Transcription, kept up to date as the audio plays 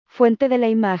Fuente de la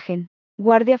imagen.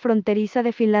 Guardia Fronteriza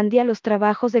de Finlandia. Los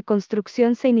trabajos de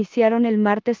construcción se iniciaron el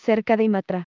martes cerca de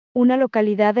Imatra, una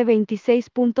localidad de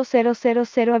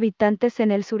 26.000 habitantes en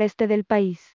el sureste del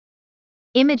país.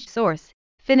 Image source: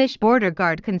 Finnish border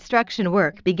guard construction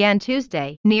work began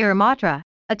Tuesday near Imatra,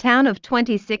 a town of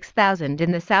 26,000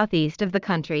 in the southeast of the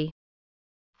country.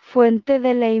 Fuente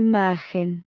de la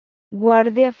imagen.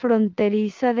 Guardia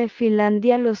Fronteriza de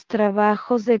Finlandia. Los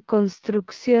trabajos de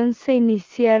construcción se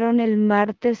iniciaron el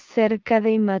martes cerca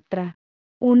de Imatra,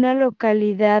 una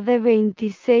localidad de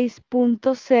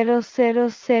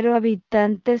 26.000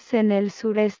 habitantes en el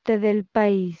sureste del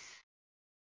país.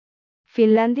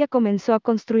 Finlandia comenzó a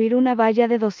construir una valla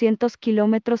de 200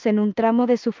 kilómetros en un tramo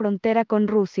de su frontera con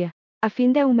Rusia, a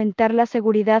fin de aumentar la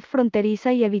seguridad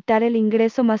fronteriza y evitar el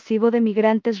ingreso masivo de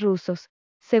migrantes rusos,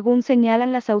 según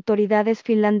señalan las autoridades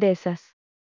finlandesas.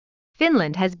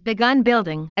 Finland has begun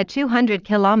building a 200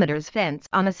 kilometers fence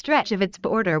on a stretch of its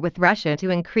border with Russia to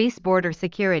increase border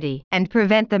security and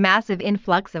prevent the massive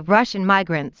influx of Russian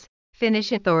migrants,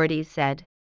 Finnish authorities said.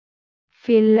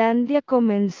 Finlandia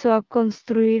comenzó a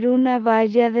construir una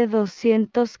valla de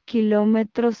 200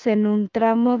 kilómetros en un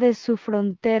tramo de su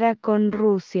frontera con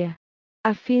Rusia,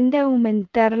 a fin de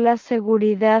aumentar la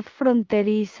seguridad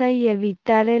fronteriza y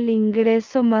evitar el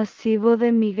ingreso masivo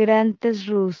de migrantes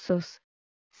rusos,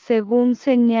 según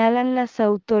señalan las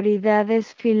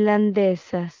autoridades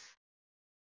finlandesas.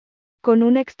 Con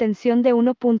una extensión de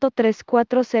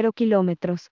 1.340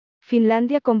 kilómetros,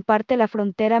 Finlandia comparte la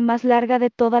frontera más larga de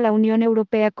toda la Unión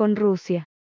Europea con Rusia.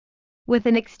 With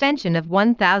an extension of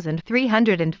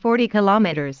 1,340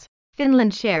 kilometers,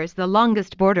 Finland shares the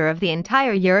longest border of the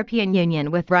entire European Union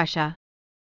with Russia.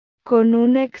 Con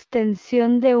una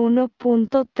extensión de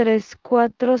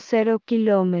 1.340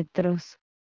 kilómetros,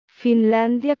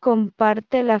 Finlandia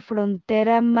comparte la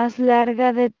frontera más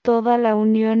larga de toda la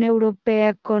Unión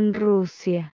Europea con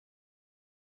Rusia.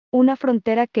 Una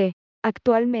frontera que,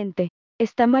 actualmente,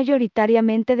 está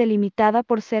mayoritariamente delimitada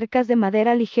por cercas de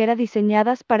madera ligera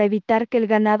diseñadas para evitar que el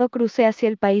ganado cruce hacia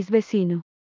el país vecino.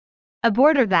 A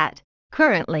border that,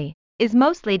 currently, is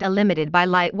mostly delimited by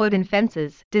light wooden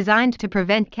fences designed to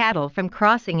prevent cattle from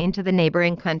crossing into the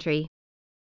neighboring country.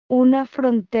 Una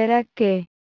frontera que,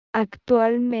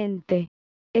 actualmente,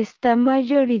 está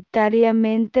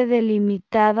mayoritariamente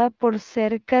delimitada por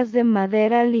cercas de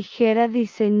madera ligera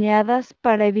diseñadas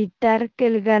para evitar que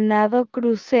el ganado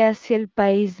cruce hacia el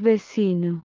país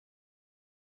vecino.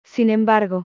 Sin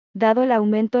embargo, dado el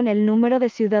aumento en el número de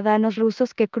ciudadanos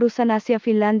rusos que cruzan hacia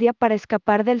Finlandia para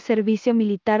escapar del servicio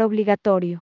militar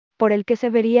obligatorio, por el que se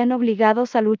verían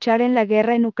obligados a luchar en la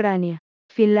guerra en Ucrania,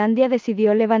 Finlandia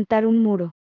decidió levantar un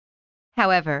muro.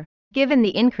 However, given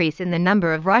the increase in the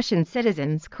number of Russian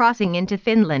citizens crossing into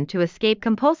Finland to escape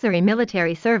compulsory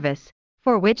military service,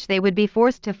 for which they would be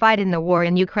forced to fight in the war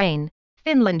in Ukraine,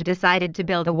 Finland decided to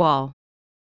build a wall.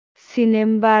 Sin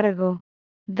embargo,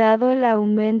 dado el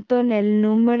aumento en el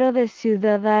número de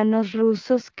ciudadanos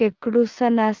rusos que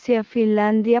cruzan hacia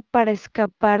Finlandia para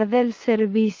escapar del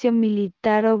servicio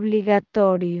militar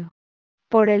obligatorio,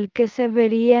 por el que se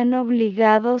verían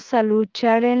obligados a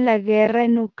luchar en la guerra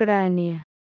en Ucrania,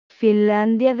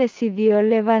 Finlandia decidió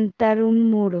levantar un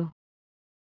muro.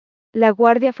 La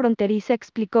Guardia Fronteriza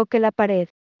explicó que la pared,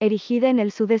 erigida en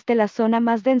el sudeste, la zona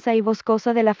más densa y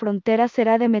boscosa de la frontera,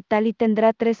 será de metal y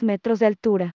tendrá 3 metros de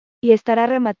altura, y estará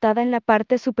rematada en la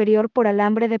parte superior por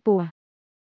alambre de púa.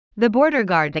 The border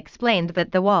guard explained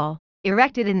that the wall,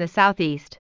 erected in the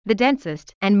southeast, the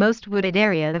densest and most wooded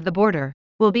area of the border,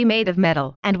 will be made of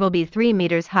metal and will be 3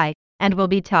 meters high, and will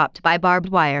be topped by barbed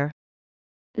wire.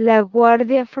 La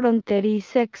Guardia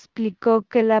Fronteriza explicó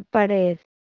que la pared,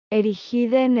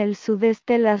 erigida en el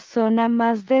sudeste, la zona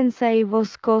más densa y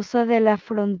boscosa de la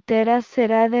frontera,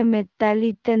 será de metal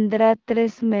y tendrá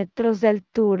 3 metros de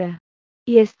altura,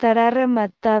 y estará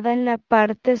rematada en la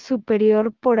parte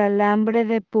superior por alambre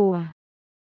de púa.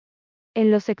 En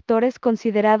los sectores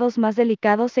considerados más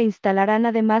delicados se instalarán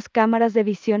además cámaras de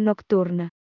visión nocturna,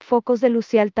 focos de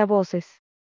luz y altavoces.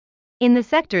 In the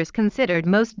sectors considered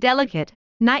most delicate,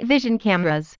 night vision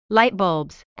cameras, light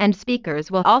bulbs, and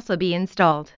speakers will also be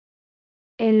installed.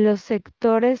 En los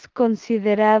sectores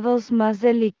considerados más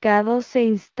delicados se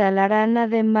instalarán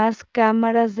además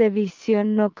cámaras de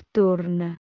visión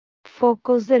nocturna,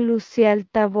 focos de luz y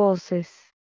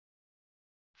altavoces.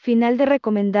 Final de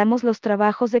recomendamos. Los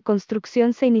trabajos de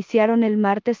construcción se iniciaron el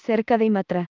martes cerca de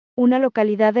Imatra, una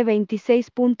localidad de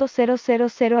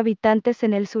 26.000 habitantes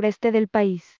en el sureste del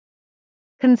país.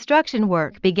 Construction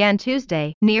work began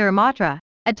Tuesday near Imatra,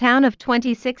 a town of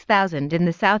 26,000 in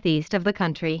the southeast of the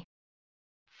country.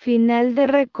 Final de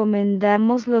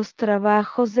recomendamos los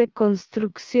trabajos de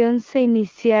construcción se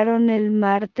iniciaron el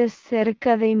martes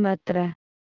cerca de Imatra,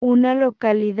 una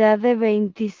localidad de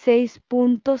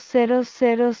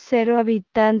 26.000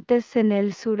 habitantes en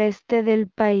el sureste del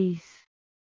país.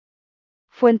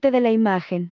 Fuente de la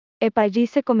imagen. Allí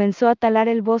se comenzó a talar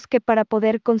el bosque para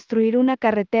poder construir una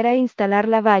carretera e instalar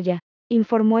la valla,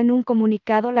 informó en un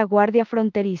comunicado la Guardia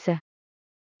Fronteriza.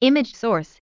 Image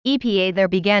source. EPA there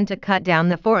began to cut down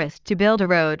the forest to build a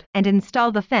road and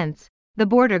install the fence, the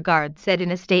border guard said in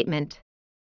a statement.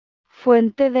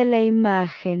 Fuente de la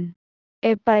imagen.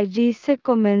 Allí se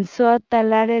comenzó a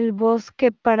talar el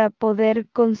bosque para poder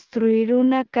construir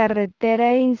una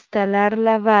carretera e instalar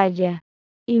la valla,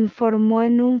 informó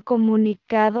en un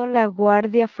comunicado la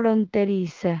Guardia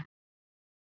Fronteriza.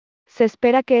 Se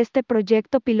espera que este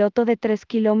proyecto piloto de 3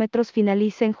 kilómetros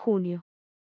finalice en junio.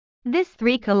 This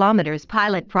 3 kilometers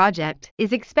pilot project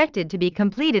is expected to be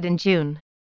completed in June.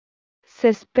 Se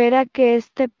espera que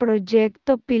este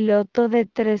proyecto piloto de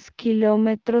 3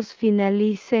 kilómetros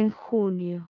finalice en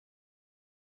junio.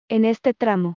 En este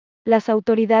tramo, las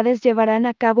autoridades llevarán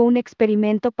a cabo un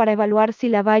experimento para evaluar si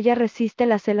la valla resiste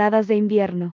las heladas de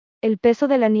invierno, el peso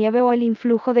de la nieve o el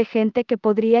influjo de gente que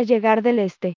podría llegar del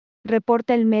este,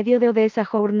 reporta el medio de Odessa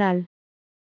Journal.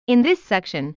 In this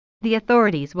section, the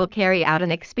authorities will carry out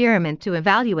an experiment to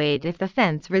evaluate if the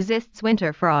fence resists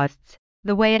winter frosts,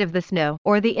 the weight of the snow,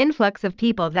 or the influx of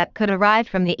people that could arrive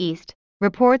from the east,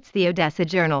 reports the Odessa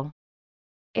Journal.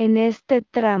 En este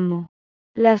tramo,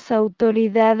 las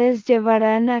autoridades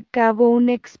llevarán a cabo un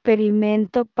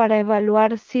experimento para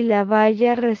evaluar si la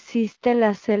valla resiste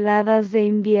las heladas de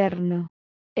invierno,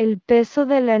 el peso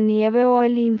de la nieve o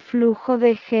el influjo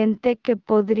de gente que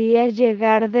podría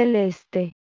llegar del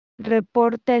este,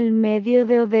 reporta el medio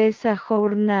de Odessa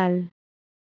Journal.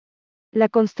 La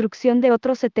construcción de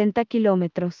otros 70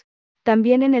 kilómetros,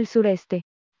 también en el sureste,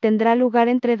 tendrá lugar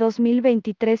entre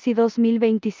 2023 y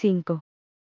 2025.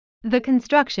 The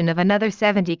construction of another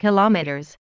 70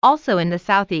 kilometers, also in the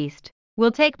southeast,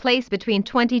 will take place between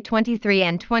 2023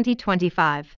 and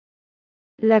 2025.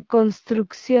 La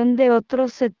construcción de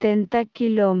otros 70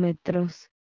 kilómetros,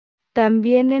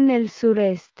 también en el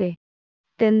sureste,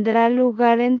 tendrá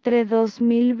lugar entre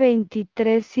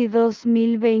 2023 y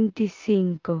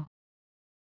 2025.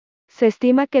 Se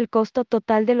estima que el costo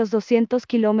total de los 200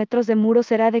 kilómetros de muro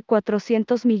será de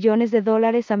 $400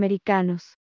 millones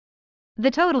americanos.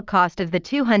 The total cost of the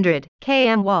 200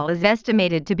 km wall is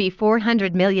estimated to be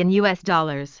 $400 million.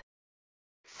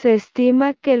 Se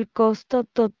estima que el costo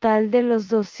total de los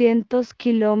 200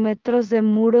 kilómetros de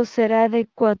muro será de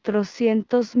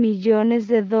 $400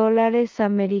 millones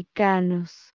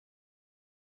americanos.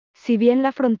 Si bien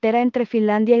la frontera entre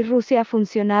Finlandia y Rusia ha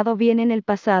funcionado bien en el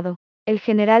pasado, el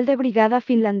general de brigada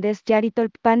finlandés Jari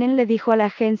Tolppanen le dijo a la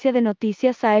agencia de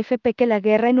noticias AFP que la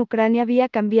guerra en Ucrania había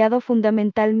cambiado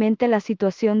fundamentalmente la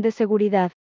situación de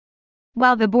seguridad.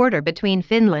 While the border between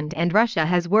Finland and Russia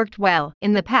has worked well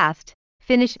in the past,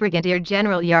 Finnish Brigadier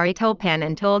General Jari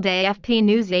Tolppanen told AFP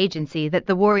news agency that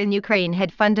the war in Ukraine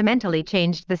had fundamentally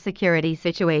changed the security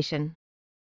situation.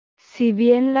 Si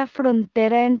bien la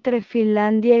frontera entre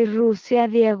Finlandia y Rusia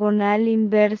diagonal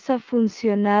inversa ha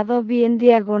funcionado bien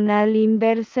diagonal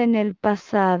inversa en el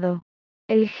pasado,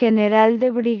 el general de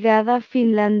brigada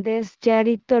finlandés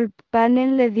Jari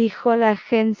Tolppanen le dijo a la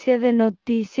agencia de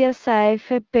noticias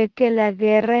AFP que la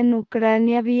guerra en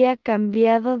Ucrania había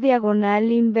cambiado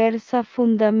diagonal inversa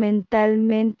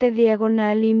fundamentalmente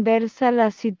diagonal inversa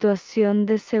la situación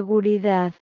de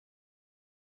seguridad.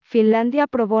 Finlandia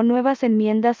aprobó nuevas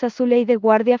enmiendas a su ley de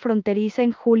guardia fronteriza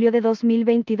en julio de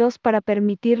 2022 para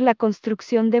permitir la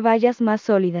construcción de vallas más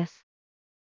sólidas.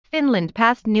 Finland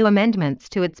passed new amendments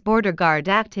to its Border Guard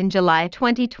Act in July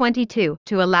 2022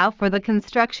 to allow for the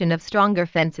construction of stronger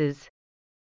fences.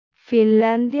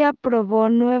 Finlandia aprobó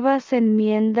nuevas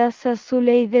enmiendas a su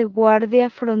ley de guardia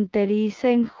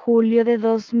fronteriza en julio de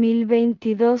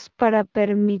 2022 para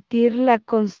permitir la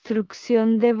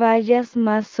construcción de vallas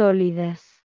más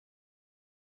sólidas.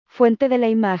 Fuente de la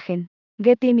imagen.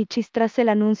 Getty Images. Tras el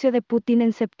anuncio de Putin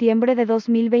en septiembre de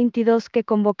 2022 que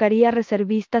convocaría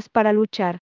reservistas para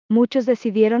luchar, muchos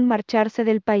decidieron marcharse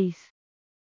del país.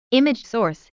 Image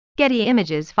source. Getty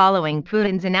Images. Following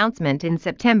Putin's announcement in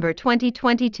September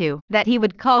 2022 that he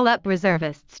would call up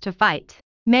reservists to fight,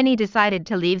 many decided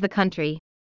to leave the country.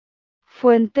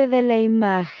 Fuente de la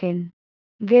imagen.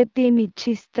 Getty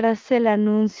Images. Tras el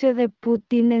anuncio de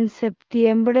Putin en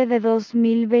septiembre de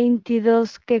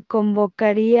 2022 que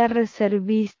convocaría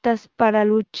reservistas para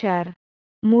luchar,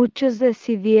 muchos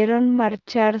decidieron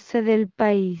marcharse del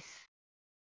país.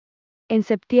 En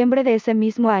septiembre de ese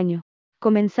mismo año,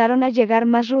 comenzaron a llegar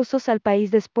más rusos al país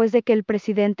después de que el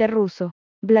presidente ruso,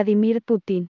 Vladimir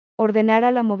Putin, ordenara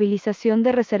la movilización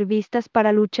de reservistas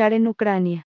para luchar en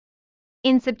Ucrania.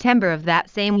 In September of that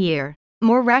same year,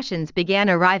 more Russians began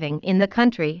arriving in the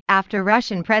country after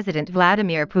Russian President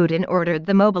Vladimir Putin ordered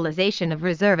the mobilization of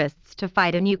reservists to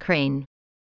fight in Ukraine.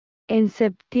 En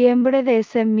septiembre de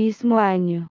ese mismo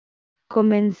año,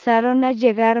 comenzaron a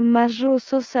llegar más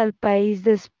rusos al país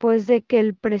después de que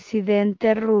el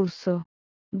presidente ruso,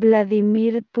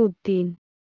 Vladimir Putin,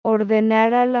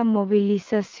 ordenara la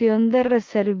movilización de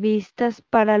reservistas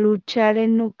para luchar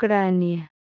en Ucrania.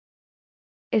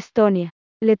 Estonia,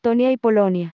 Letonia y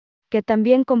Polonia, que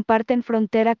también comparten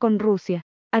frontera con Rusia,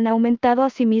 han aumentado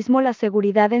asimismo la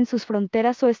seguridad en sus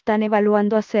fronteras o están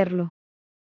evaluando hacerlo.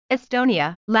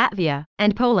 Estonia, Latvia,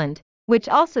 and Poland, which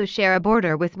also share a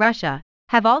border with Russia,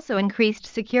 have also increased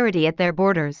security at their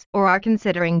borders, or are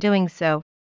considering doing so.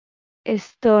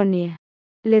 Estonia,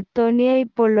 Letonia y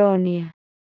Polonia,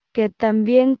 que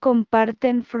también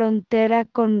comparten frontera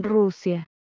con Rusia,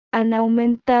 han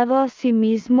aumentado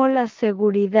asimismo la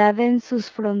seguridad en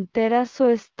sus fronteras o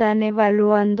están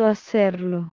evaluando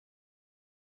hacerlo.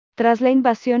 Tras la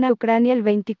invasión a Ucrania el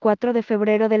 24 de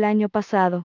febrero del año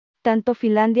pasado, tanto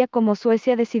Finlandia como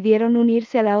Suecia decidieron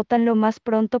unirse a la OTAN lo más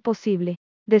pronto posible,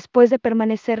 después de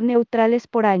permanecer neutrales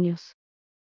por años.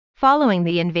 Following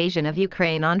the invasion of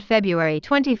Ukraine on February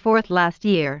 24 last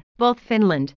year, both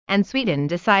Finland and Sweden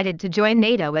decided to join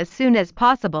NATO as soon as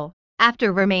possible,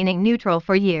 after remaining neutral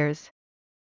for years.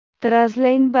 Tras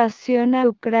la invasión a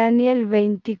Ucrania el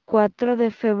 24 de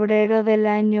febrero del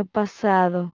año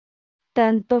pasado,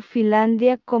 tanto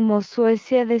Finlandia como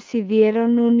Suecia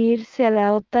decidieron unirse a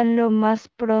la OTAN lo más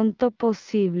pronto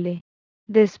posible,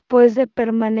 después de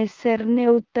permanecer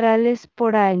neutrales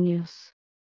por años.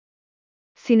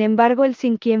 Sin embargo,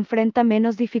 Helsinki enfrenta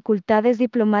menos dificultades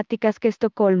diplomáticas que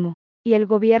Estocolmo, y el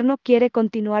gobierno quiere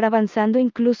continuar avanzando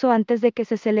incluso antes de que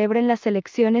se celebren las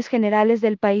elecciones generales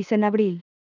del país en abril.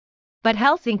 But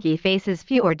Helsinki faces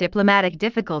fewer diplomatic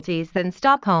difficulties than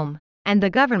Stockholm, and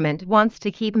the government wants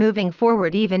to keep moving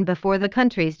forward even before the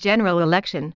country's general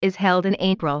election is held in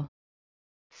April.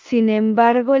 Sin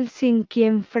embargo, Helsinki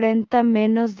enfrenta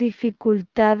menos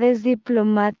dificultades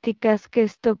diplomáticas que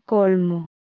Estocolmo,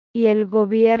 y el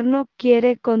gobierno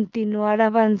quiere continuar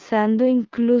avanzando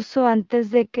incluso antes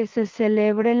de que se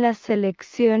celebren las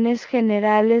elecciones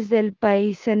generales del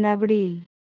país en abril.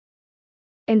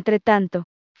 Entretanto,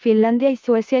 Finlandia y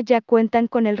Suecia ya cuentan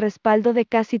con el respaldo de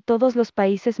casi todos los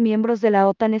países miembros de la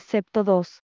OTAN excepto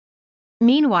dos.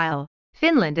 Meanwhile,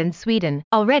 Finland and Sweden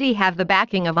already have the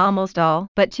backing of almost all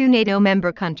but two NATO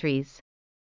member countries.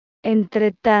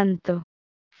 Entretanto,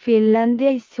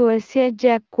 Finlandia y Suecia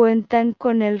ya cuentan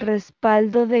con el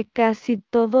respaldo de casi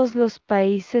todos los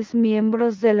países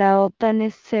miembros de la OTAN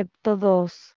excepto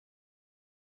dos.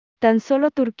 Tan solo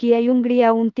Turquía y Hungría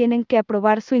aún tienen que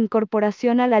aprobar su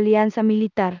incorporación a la alianza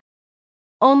militar.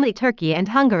 Only Turkey and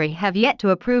Hungary have yet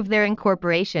to approve their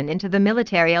incorporation into the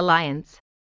military alliance.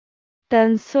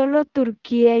 Tan solo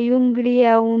Turquía y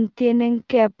Hungría aún tienen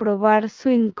que aprobar su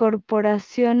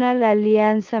incorporación a la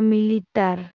alianza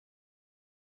militar.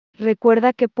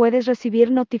 Recuerda que puedes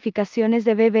recibir notificaciones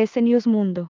de BBC News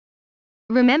Mundo.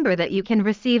 Remember that you can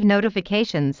receive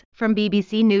notifications from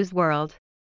BBC News World.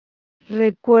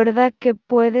 Recuerda que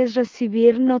puedes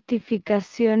recibir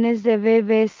notificaciones de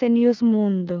BBC News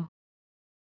Mundo.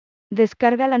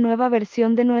 Descarga la nueva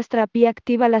versión de nuestra API y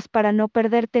actívalas para no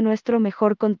perderte nuestro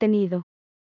mejor contenido.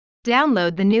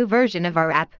 Download the new version of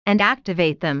our app and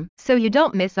activate them so you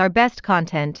don't miss our best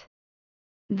content.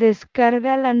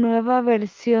 Descarga la nueva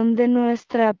versión de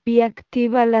nuestra API y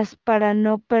actívalas para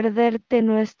no perderte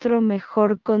nuestro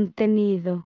mejor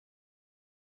contenido.